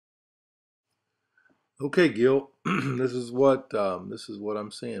Okay, Gil, this is what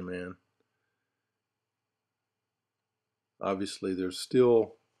I'm seeing, man. Obviously, there's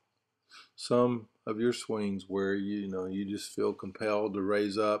still some of your swings where you just feel compelled to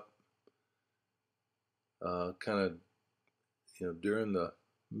raise up, kind of during the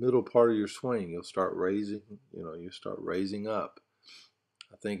middle part of your swing. You'll start raising, you start raising up.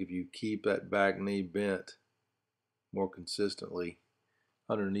 I think if you keep that back knee bent more consistently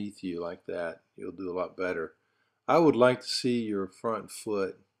underneath you like that, you'll do a lot better. I would like to see your front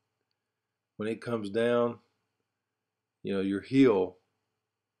foot when it comes down, your heel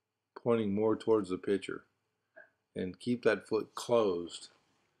pointing more towards the pitcher, and keep that foot closed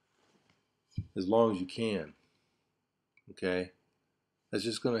as long as you can. Okay, that's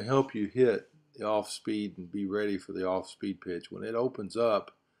just going to help you hit the off speed and be ready for the off speed pitch. When it opens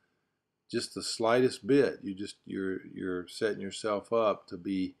up just the slightest bit, you're setting yourself up to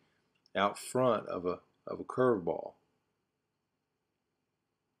be out front of a curveball.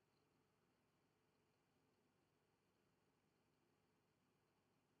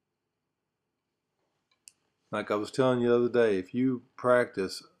 Like I was telling you the other day, if you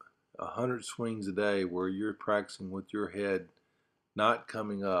practice 100 swings a day where you're practicing with your head not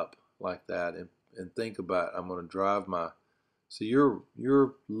coming up like that, and think about, I'm going to drive my, so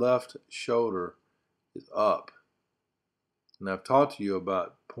your left shoulder is up, and I've talked to you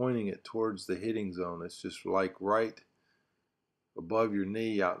about pointing it towards the hitting zone. It's just like right above your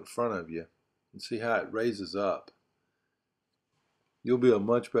knee out in front of you, and see how it raises up. You'll be a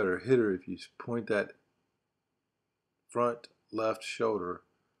much better hitter if you point that front left shoulder.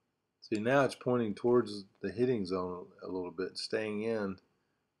 See, now it's pointing towards the hitting zone a little bit, staying in.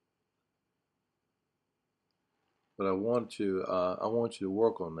 But I want you to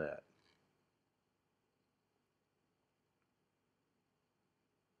work on that.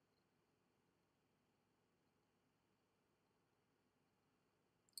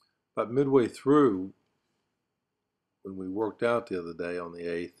 About midway through, when we worked out the other day on the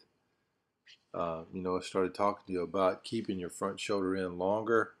 8th, I started talking to you about keeping your front shoulder in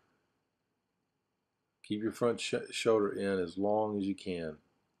longer. Keep your front shoulder in as long as you can.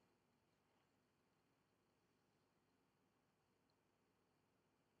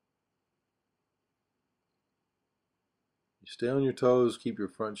 You stay on your toes, keep your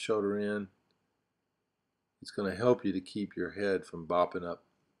front shoulder in. It's going to help you to keep your head from bopping up.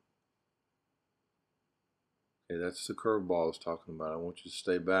 Okay, that's the curveball I was talking about. I want you to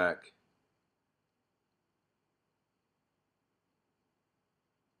stay back.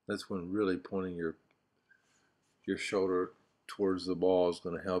 That's when really pointing your shoulder towards the ball is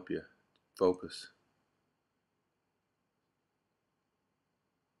going to help you focus.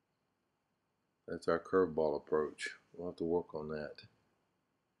 That's our curveball approach. We'll have to work on that.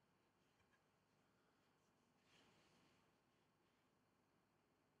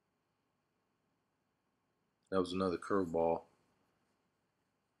 That was another curveball.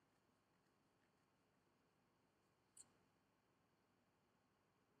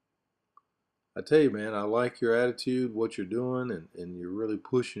 I tell you, man, I like your attitude, what you're doing, and you're really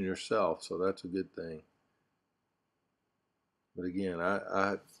pushing yourself, so that's a good thing. But again,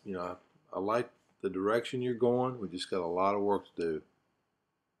 I like the direction you're going. We just got a lot of work to do.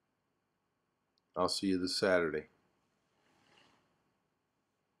 I'll see you this Saturday.